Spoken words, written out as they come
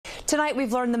Tonight,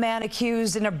 we've learned the man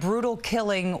accused in a brutal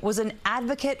killing was an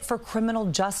advocate for criminal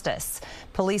justice.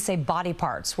 Police say body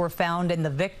parts were found in the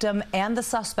victim and the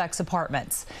suspect's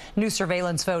apartments. New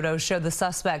surveillance photos show the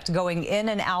suspect going in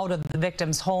and out of the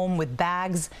victim's home with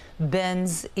bags,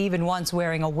 bins, even once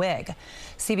wearing a wig.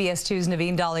 CBS 2's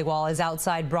Naveen Dhaliwal is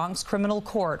outside Bronx criminal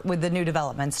court with the new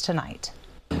developments tonight.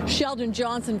 Sheldon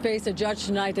Johnson faced a judge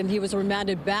tonight, and he was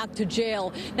remanded back to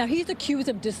jail. Now, he's accused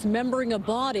of dismembering a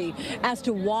body. As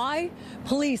to why,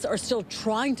 police are still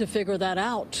trying to figure that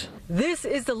out. This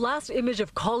is the last image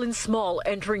of Colin Small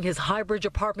entering his Highbridge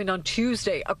apartment on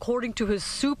Tuesday, according to his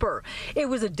super. It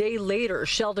was a day later,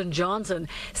 Sheldon Johnson,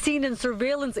 seen in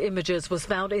surveillance images, was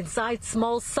found inside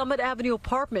Small's Summit Avenue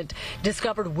apartment,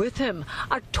 discovered with him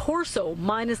a torso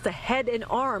minus the head and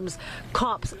arms.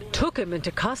 Cops took him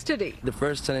into custody. The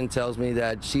first tenant tells me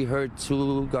that she heard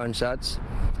 2 gunshots,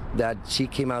 that she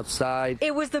came outside.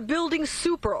 It was the building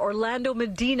super, Orlando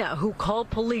Medina, who called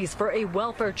police for a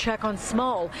welfare check on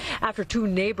Small after 2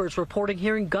 neighbors reporting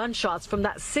hearing gunshots from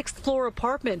that 6th floor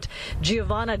apartment.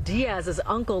 Giovanna Diaz's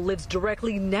uncle lives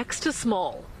directly next to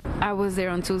Small. I was there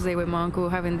on Tuesday with my uncle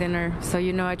having dinner. So,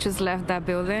 I just left that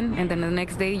building, and then the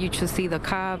next day you just see the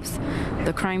cops,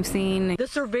 the crime scene. The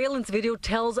surveillance video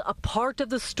tells a part of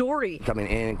the story. Coming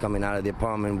in, coming out of the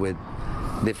apartment with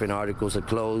different articles of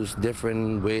clothes,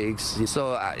 different wigs.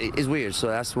 So it's weird, so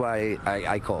that's why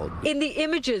I called. In the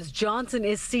images, Johnson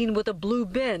is seen with a blue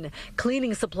bin,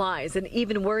 cleaning supplies, and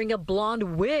even wearing a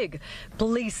blonde wig.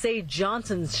 Police say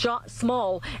Johnson shot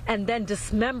Small and then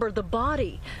dismembered the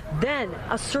body. Then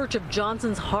a search of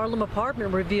Johnson's Harlem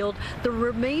apartment revealed the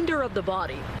remainder of the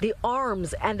body, the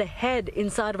arms and the head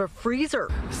inside of a freezer.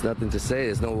 There's nothing to say,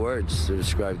 there's no words to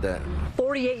describe that.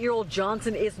 48-year-old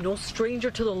Johnson is no stranger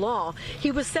to the law.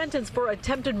 He was sentenced for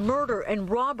attempted murder and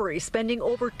robbery, spending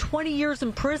over 20 years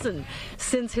in prison.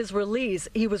 Since his release,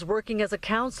 he was working as a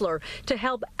counselor to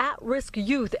help at-risk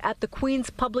youth at the Queens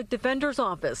Public Defender's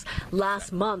Office.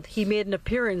 Last month, he made an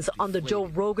appearance on the Joe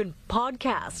Rogan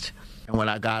podcast. And when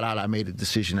I got out, I made a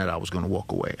decision that I was going to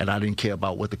walk away, and I didn't care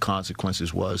about what the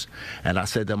consequences was. And I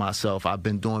said to myself, I've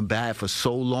been doing bad for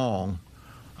so long,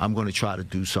 I'm going to try to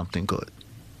do something good.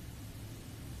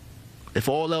 If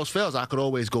all else fails, I could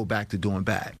always go back to doing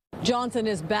bad. Johnson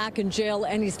is back in jail,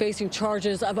 and he's facing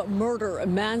charges of murder,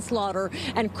 manslaughter,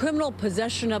 and criminal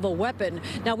possession of a weapon.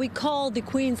 Now, we called the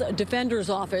Queens Defender's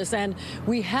Office, and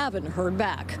we haven't heard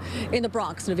back. In the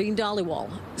Bronx, Naveen Dhaliwal,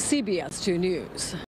 CBS 2 News.